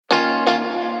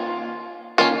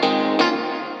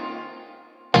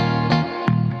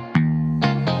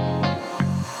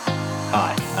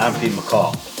Pete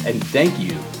McCall, and thank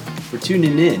you for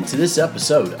tuning in to this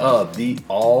episode of the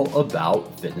All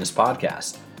About Fitness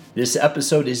podcast. This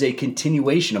episode is a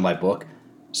continuation of my book,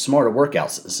 Smarter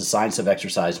Workouts, the Science of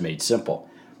Exercise Made Simple.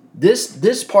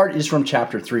 This part is from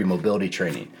Chapter 3, Mobility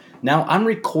Training. Now, I'm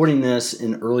recording this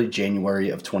in early January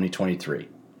of 2023.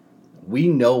 We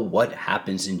know what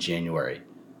happens in January.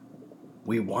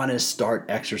 We want to start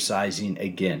exercising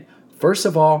again. First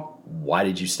of all, why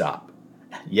did you stop?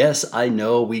 Yes, I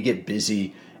know we get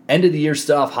busy. End of the year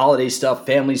stuff, holiday stuff,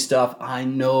 family stuff. I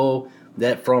know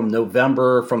that from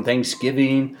November, from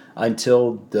Thanksgiving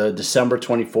until the December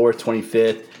 24th,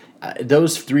 25th,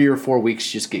 those 3 or 4 weeks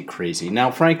just get crazy.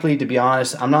 Now, frankly, to be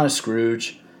honest, I'm not a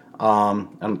Scrooge. I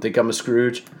don't think I'm a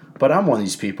Scrooge, but I'm one of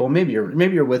these people. Maybe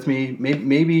you're with me.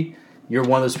 Maybe you're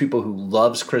one of those people who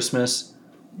loves Christmas.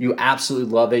 You absolutely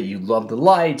love it. You love the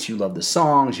lights. You love the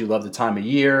songs. You love the time of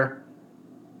year.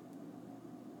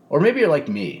 Or maybe you're like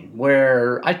me,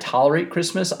 where I tolerate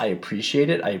Christmas. I appreciate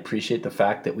it. I appreciate the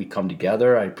fact that we come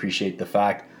together. I appreciate the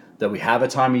fact that we have a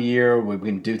time of year where we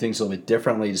can do things a little bit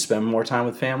differently to spend more time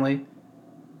with family.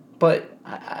 But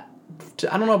I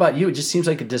don't know about you. It just seems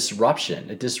like a disruption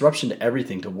to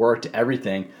everything, to work, to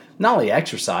everything. Not only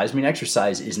exercise. I mean,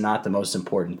 exercise is not the most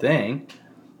important thing,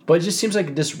 but it just seems like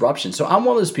a disruption. So I'm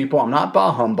one of those people. I'm not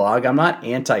bah humbug. I'm not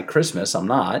anti-Christmas. I'm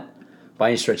not, by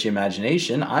any stretch of the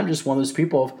imagination. I'm just one of those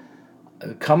people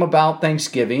come about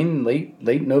Thanksgiving, late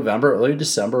November, early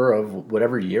December of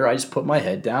whatever year. I just put my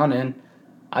head down and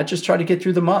I just try to get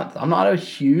through the month. I'm not a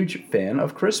huge fan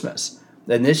of Christmas.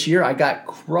 Then this year I got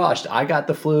crushed. I got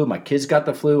the flu. My kids got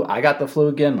the flu. I got the flu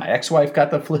again. My ex-wife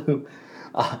got the flu.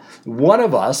 One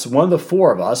of the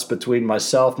four of us, between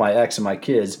myself, my ex, and my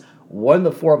kids, one of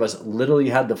the four of us literally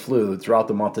had the flu throughout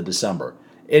the month of December.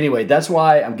 Anyway, that's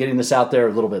why I'm getting this out there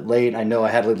a little bit late. I know I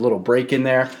had a little break in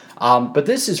there, but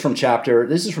this is from chapter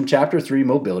 3,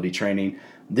 Mobility Training.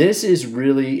 This is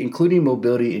really including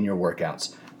mobility in your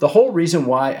workouts. The whole reason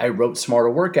why I wrote Smarter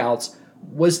Workouts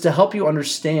was to help you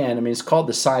understand. I mean, it's called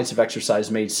The Science of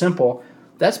Exercise Made Simple.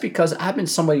 That's because I've been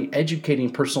somebody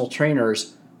educating personal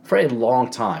trainers for a long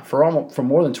time, for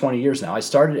more than 20 years now. I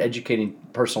started educating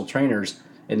personal trainers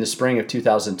in the spring of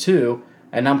 2002.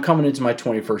 And I'm coming into my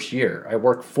 21st year. I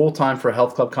work full-time for a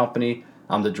health club company.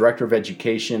 I'm the director of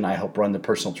education. I help run the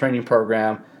personal training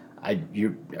program. I've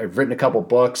written a couple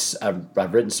books. I've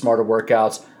written Smarter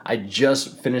Workouts. I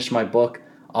just finished my book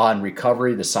on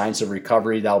recovery, the science of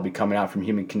recovery. That will be coming out from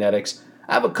Human Kinetics.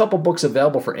 I have a couple books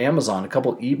available for Amazon, a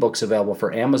couple ebooks available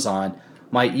for Amazon.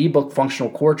 My ebook,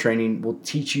 Functional Core Training, will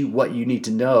teach you what you need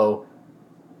to know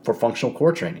for functional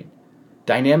core training.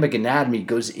 Dynamic Anatomy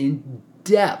goes in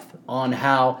depth on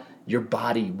how your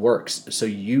body works so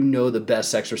you know the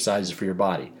best exercises for your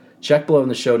body. Check below in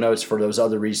the show notes for those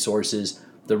other resources.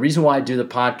 The reason why I do the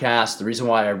podcast, the reason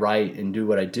why I write and do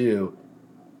what I do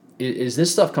is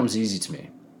this stuff comes easy to me.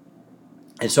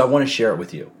 And so I want to share it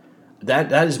with you.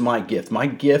 That is my gift. My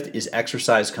gift is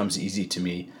exercise comes easy to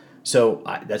me. So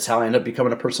that's how I ended up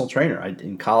becoming a personal trainer.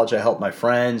 In college, I helped my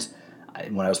friends.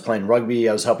 When I was playing rugby,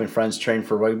 I was helping friends train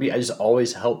for rugby. I just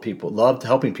always helped people, loved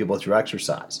helping people through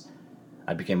exercise.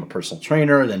 I became a personal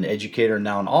trainer, then an educator, and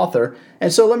now an author.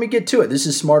 And so let me get to it. This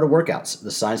is Smarter Workouts,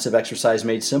 the science of exercise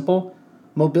made simple,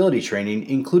 mobility training,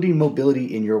 including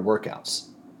mobility in your workouts.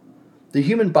 The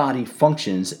human body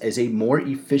functions as a more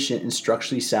efficient and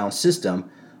structurally sound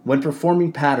system when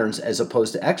performing patterns as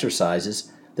opposed to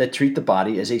exercises that treat the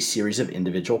body as a series of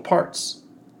individual parts.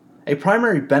 A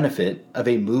primary benefit of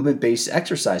a movement-based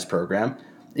exercise program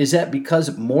is that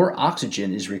because more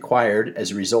oxygen is required as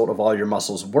a result of all your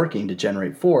muscles working to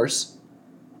generate force,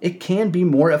 it can be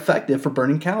more effective for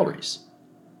burning calories.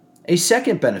 A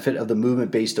second benefit of the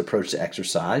movement-based approach to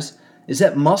exercise is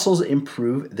that muscles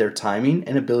improve their timing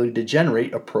and ability to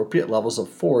generate appropriate levels of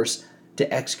force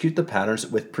to execute the patterns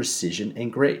with precision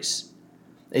and grace.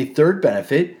 A third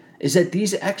benefit is that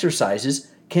these exercises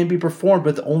can be performed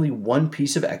with only one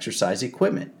piece of exercise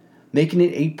equipment, making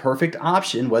it a perfect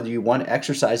option whether you want to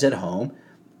exercise at home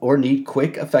or need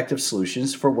quick, effective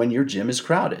solutions for when your gym is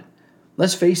crowded.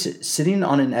 Let's face it, sitting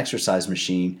on an exercise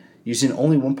machine using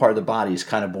only one part of the body is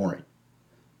kind of boring.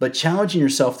 But challenging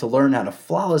yourself to learn how to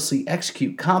flawlessly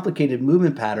execute complicated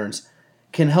movement patterns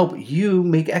can help you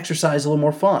make exercise a little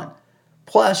more fun.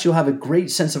 Plus, you'll have a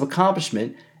great sense of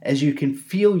accomplishment as you can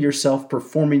feel yourself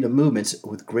performing the movements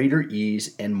with greater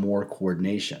ease and more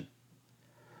coordination.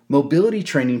 Mobility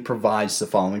training provides the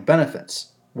following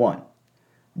benefits. 1.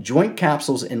 Joint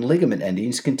capsules and ligament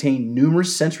endings contain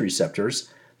numerous sensory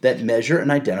receptors that measure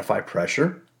and identify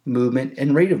pressure, movement,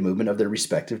 and rate of movement of their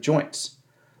respective joints.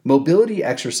 Mobility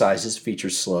exercises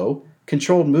feature slow,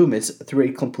 controlled movements through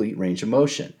a complete range of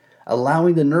motion,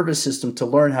 allowing the nervous system to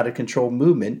learn how to control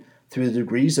movement through the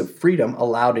degrees of freedom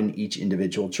allowed in each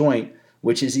individual joint,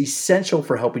 which is essential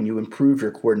for helping you improve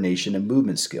your coordination and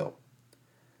movement skill.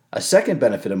 A second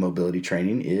benefit of mobility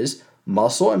training is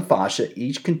muscle and fascia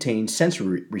each contain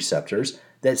sensory receptors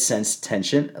that sense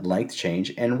tension, length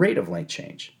change, and rate of length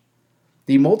change.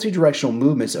 The multidirectional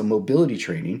movements of mobility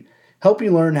training help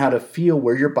you learn how to feel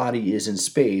where your body is in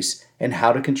space and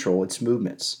how to control its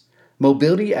movements.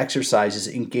 Mobility exercises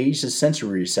engage the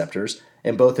sensory receptors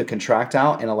in both the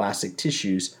contractile and elastic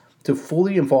tissues to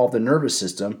fully involve the nervous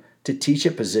system to teach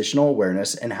it positional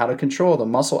awareness and how to control the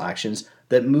muscle actions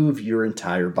that move your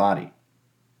entire body.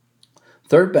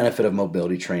 Third benefit of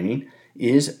mobility training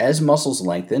is as muscles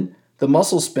lengthen, the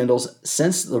muscle spindles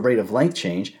sense the rate of length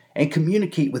change and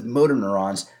communicate with motor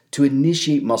neurons to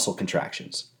initiate muscle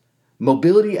contractions.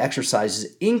 Mobility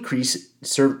exercises increase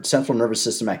central nervous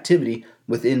system activity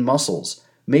within muscles,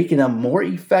 making them more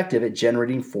effective at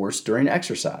generating force during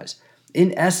exercise.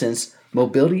 In essence,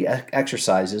 mobility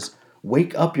exercises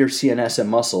wake up your CNS and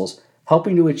muscles,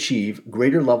 helping to achieve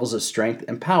greater levels of strength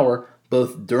and power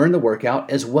both during the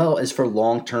workout as well as for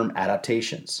long-term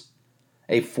adaptations.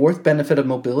 A fourth benefit of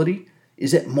mobility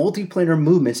is that multiplanar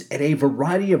movements at a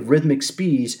variety of rhythmic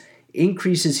speeds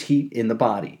increases heat in the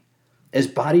body. As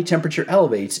body temperature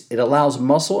elevates, it allows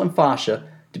muscle and fascia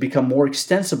to become more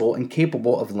extensible and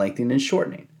capable of lengthening and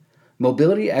shortening.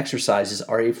 Mobility exercises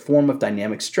are a form of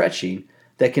dynamic stretching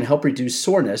that can help reduce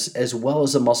soreness as well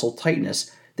as the muscle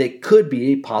tightness that could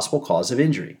be a possible cause of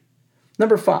injury.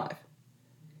 Number 5.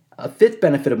 A fifth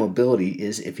benefit of mobility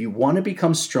is if you want to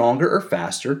become stronger or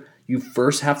faster, you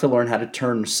first have to learn how to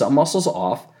turn some muscles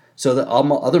off so that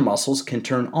other muscles can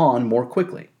turn on more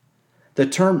quickly. The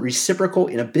term reciprocal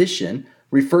inhibition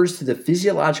refers to the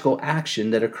physiological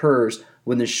action that occurs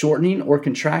when the shortening or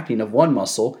contracting of one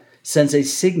muscle sends a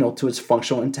signal to its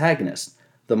functional antagonist,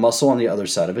 the muscle on the other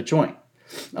side of a joint,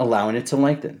 allowing it to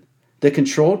lengthen. The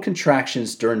controlled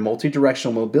contractions during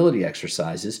multidirectional mobility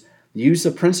exercises use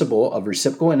the principle of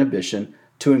reciprocal inhibition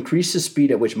to increase the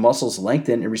speed at which muscles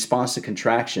lengthen in response to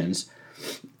contractions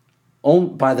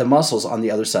by the muscles on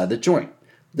the other side of the joint.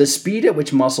 The speed at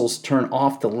which muscles turn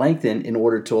off to lengthen in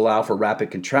order to allow for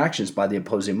rapid contractions by the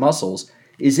opposing muscles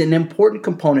is an important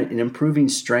component in improving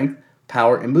strength,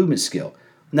 power, and movement skill.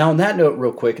 Now, on that note,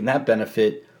 real quick, and that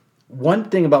benefit, one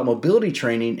thing about mobility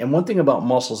training and one thing about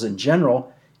muscles in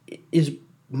general is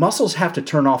muscles have to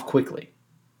turn off quickly.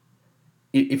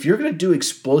 If you're going to do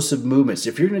explosive movements,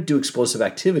 if you're going to do explosive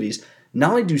activities,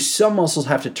 not only do some muscles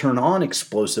have to turn on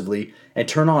explosively and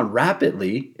turn on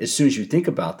rapidly as soon as you think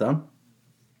about them,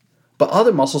 but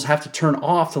other muscles have to turn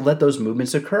off to let those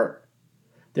movements occur.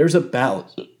 There's a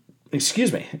balance.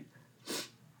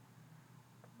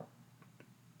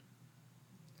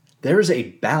 There is a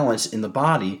balance in the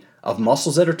body of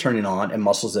muscles that are turning on and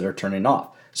muscles that are turning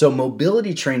off. So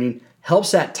mobility training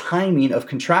helps that timing of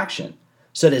contraction.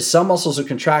 So that as some muscles are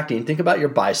contracting, think about your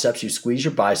biceps. You squeeze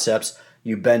your biceps,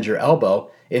 you bend your elbow.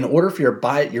 In order for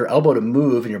your elbow to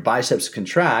move and your biceps to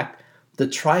contract, the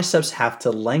triceps have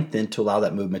to lengthen to allow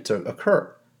that movement to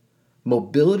occur.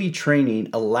 Mobility training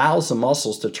allows the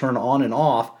muscles to turn on and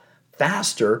off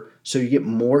faster so you get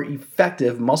more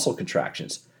effective muscle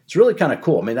contractions. It's really kind of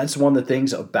cool. I mean, that's one of the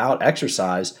things about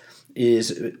exercise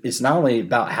is it's not only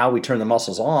about how we turn the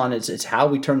muscles on, it's how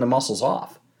we turn the muscles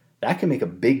off. That can make a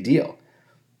big deal.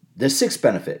 The sixth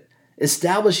benefit,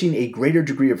 establishing a greater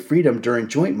degree of freedom during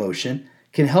joint motion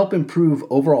can help improve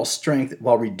overall strength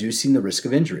while reducing the risk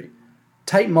of injury.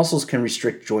 Tight muscles can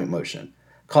restrict joint motion,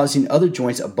 causing other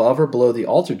joints above or below the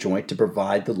altered joint to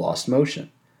provide the lost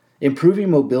motion. Improving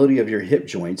mobility of your hip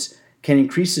joints can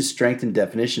increase the strength and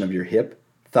definition of your hip,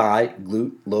 thigh,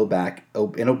 glute, low back,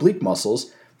 and oblique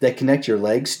muscles that connect your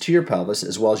legs to your pelvis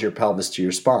as well as your pelvis to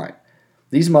your spine.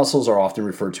 These muscles are often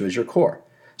referred to as your core.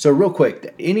 So real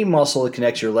quick, any muscle that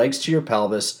connects your legs to your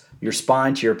pelvis, your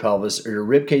spine to your pelvis, or your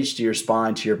rib cage to your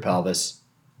spine to your pelvis,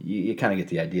 you kind of get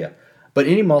the idea. But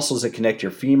any muscles that connect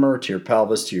your femur to your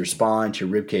pelvis, to your spine, to your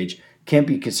rib cage can't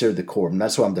be considered the core, and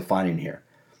that's what I'm defining here.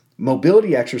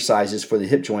 Mobility exercises for the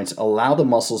hip joints allow the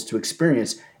muscles to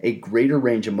experience a greater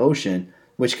range of motion,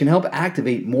 which can help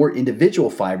activate more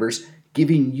individual fibers,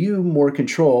 giving you more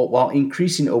control while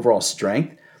increasing overall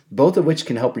strength, both of which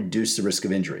can help reduce the risk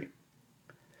of injury.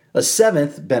 A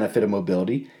seventh benefit of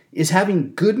mobility is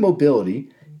having good mobility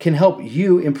can help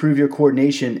you improve your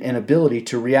coordination and ability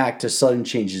to react to sudden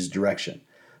changes of direction,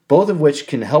 both of which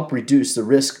can help reduce the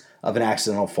risk of an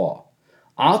accidental fall.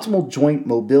 Optimal joint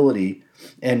mobility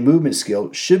and movement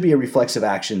skill should be a reflexive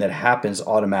action that happens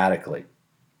automatically.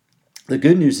 The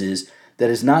good news is that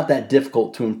is not that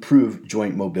difficult to improve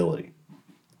joint mobility.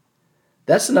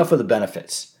 That's enough of the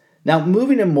benefits. Now,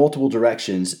 moving in multiple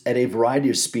directions at a variety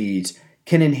of speeds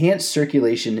can enhance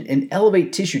circulation and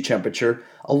elevate tissue temperature,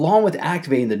 along with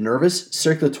activating the nervous,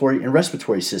 circulatory, and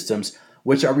respiratory systems,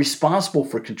 which are responsible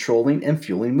for controlling and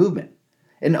fueling movement.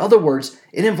 In other words,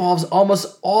 it involves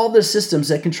almost all the systems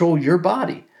that control your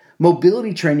body.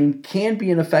 Mobility training can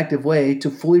be an effective way to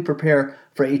fully prepare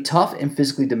for a tough and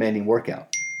physically demanding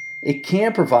workout. It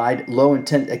can provide a low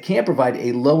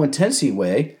intensity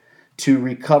way to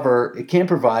recover. It can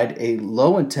provide a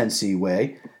low intensity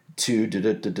way to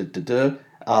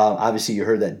obviously you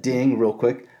heard that ding real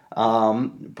quick.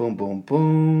 Boom, boom,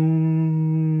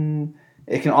 boom.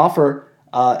 It can offer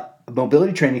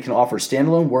mobility training can offer a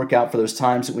standalone workout for those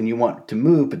times when you want to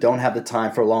move but don't have the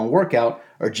time for a long workout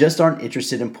or just aren't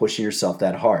interested in pushing yourself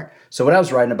that hard. So what I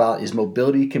was writing about is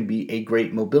mobility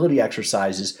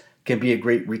exercises can be a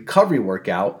great recovery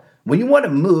workout when you want to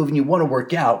move and you want to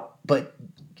work out, but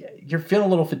you're feeling a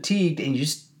little fatigued and you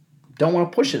just don't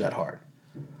want to push it that hard.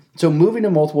 So moving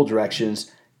in multiple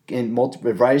directions in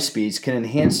variety of speeds can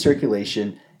enhance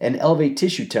circulation and elevate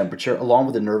tissue temperature along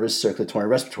with the nervous, circulatory,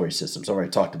 and respiratory systems. I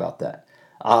already talked about that.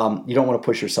 You don't want to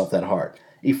push yourself that hard.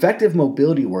 Effective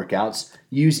mobility workouts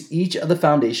use each of the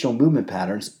foundational movement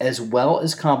patterns as well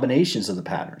as combinations of the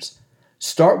patterns.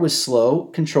 Start with slow,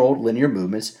 controlled linear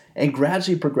movements and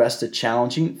gradually progress to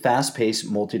challenging,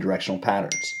 fast-paced, multi-directional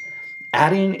patterns.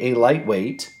 Adding a light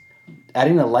weight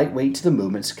to the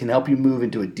movements can help you move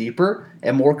into a deeper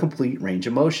and more complete range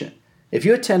of motion. If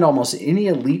you attend almost any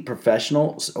elite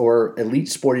professional or elite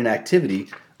sporting activity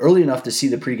early enough to see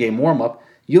the pregame warm-up,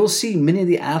 you'll see many of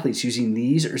the athletes using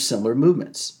these or similar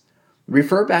movements.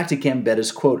 Refer back to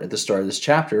Gambetta's quote at the start of this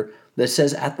chapter that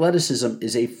says athleticism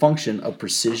is a function of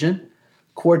precision,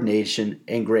 coordination,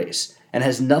 and grace, and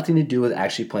has nothing to do with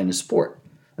actually playing a sport.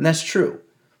 And that's true.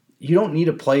 You don't need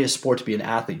to play a sport to be an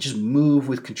athlete. Just move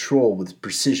with control, with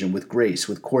precision, with grace,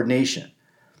 with coordination.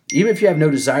 Even if you have no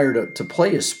desire to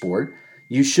play a sport,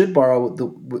 you should borrow the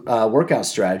workout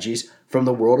strategies from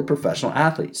the world of professional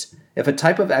athletes. If a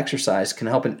type of exercise can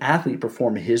help an athlete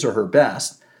perform his or her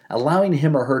best, allowing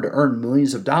him or her to earn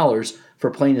millions of dollars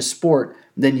for playing a sport,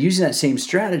 then using that same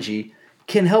strategy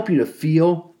can help you to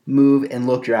feel, move, and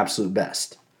look your absolute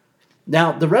best.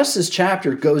 Now, the rest of this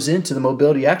chapter goes into the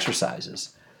mobility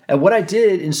exercises. And what I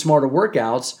did in Smarter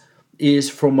Workouts is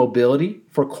for mobility,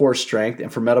 for core strength,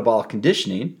 and for metabolic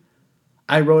conditioning,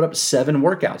 I wrote up 7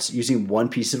 workouts using one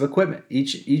piece of equipment.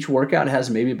 Each workout has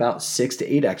maybe about 6 to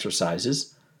 8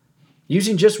 exercises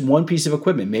using just one piece of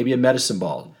equipment, maybe a medicine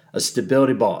ball, a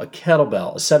stability ball, a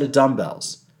kettlebell, a set of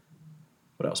dumbbells.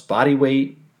 What else? Body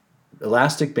weight,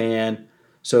 elastic band.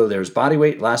 So there's body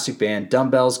weight, elastic band,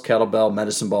 dumbbells, kettlebell,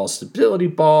 medicine ball, stability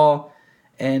ball,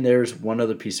 and there's one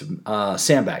other piece of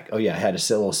sandbag. Oh yeah, I had a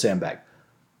little sandbag.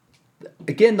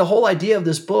 Again, the whole idea of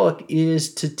this book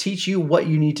is to teach you what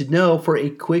you need to know for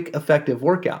a quick, effective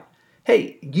workout.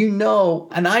 Hey, you know,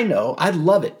 and I know, I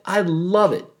love it. I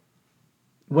love it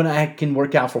when I can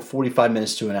work out for 45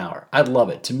 minutes to an hour. I love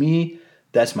it. To me,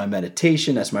 that's my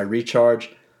meditation, that's my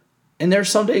recharge. And there's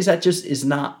some days that just is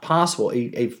not possible.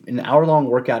 An hour-long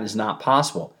workout is not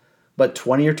possible, but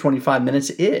 20 or 25 minutes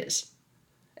is.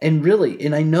 And really,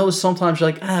 and I know sometimes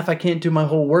you're like, if I can't do my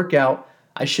whole workout,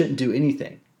 I shouldn't do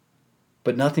anything.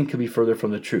 But nothing could be further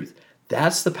from the truth.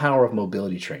 That's the power of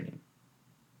mobility training.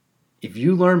 If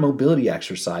you learn mobility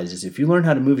exercises, if you learn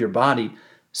how to move your body,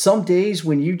 some days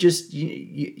when you just,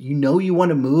 you know you want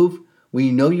to move, when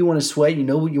you know you want to sweat, you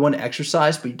know you want to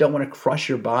exercise, but you don't want to crush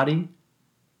your body,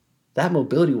 that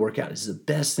mobility workout is the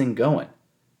best thing going.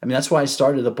 I mean, that's why I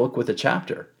started the book with a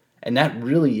chapter. And that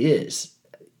really is,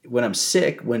 when I'm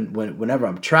sick, whenever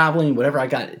I'm traveling, whenever I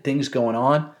got things going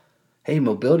on, hey,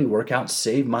 mobility workouts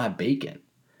save my bacon.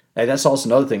 Hey, that's also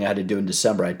another thing I had to do in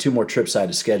December. I had 2 more trips I had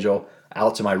to schedule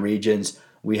out to my regions.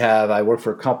 I work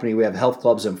for a company. We have health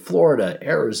clubs in Florida,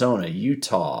 Arizona,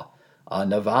 Utah,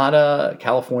 Nevada,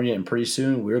 California, and pretty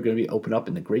soon we're going to be open up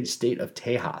in the great state of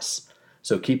Tejas.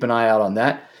 So keep an eye out on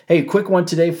that. Hey, quick one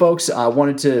today, folks. I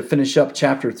wanted to finish up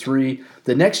chapter 3.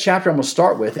 The next chapter I'm going to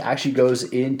start with actually goes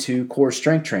into core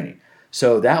strength training.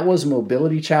 So that was a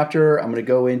mobility chapter. I'm going to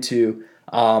go into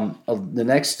the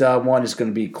next one is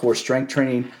going to be core strength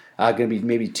training. Going to be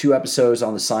maybe 2 episodes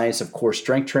on the science of core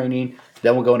strength training.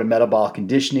 Then we'll go into metabolic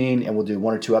conditioning, and we'll do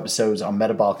 1 or 2 episodes on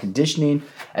metabolic conditioning.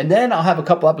 And then I'll have a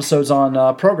couple episodes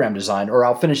on program design, or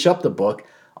I'll finish up the book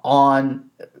on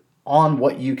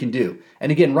what you can do.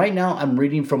 And again, right now I'm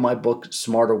reading from my book,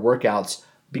 Smarter Workouts,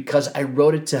 because I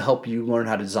wrote it to help you learn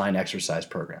how to design exercise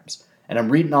programs. And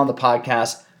I'm reading on the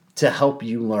podcast to help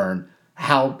you learn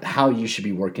how you should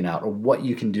be working out or what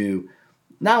you can do.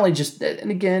 Not only just, and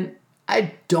again,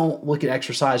 I don't look at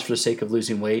exercise for the sake of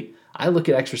losing weight. I look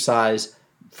at exercise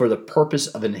for the purpose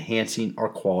of enhancing our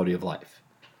quality of life.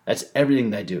 That's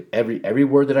everything that I do. Every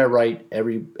word that I write,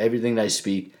 everything that I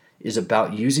speak is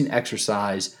about using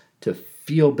exercise to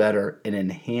feel better and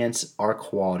enhance our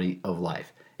quality of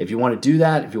life. If you want to do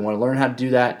that, if you want to learn how to do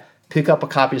that, pick up a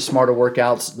copy of Smarter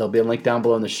Workouts. There'll be a link down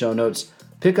below in the show notes.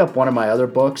 Pick up one of my other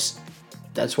books.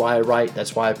 That's why I write.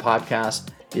 That's why I podcast,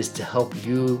 is to help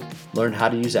you learn how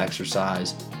to use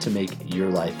exercise to make your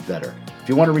life better. If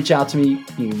you want to reach out to me,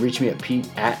 you can reach me at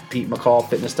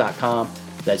pete@PeteMcCallFitness.com.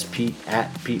 That's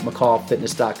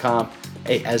Pete@PeteMcCallFitness.com.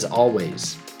 Hey, as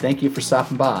always, thank you for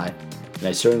stopping by, and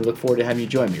I certainly look forward to having you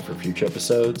join me for future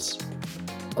episodes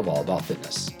of All About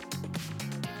Fitness.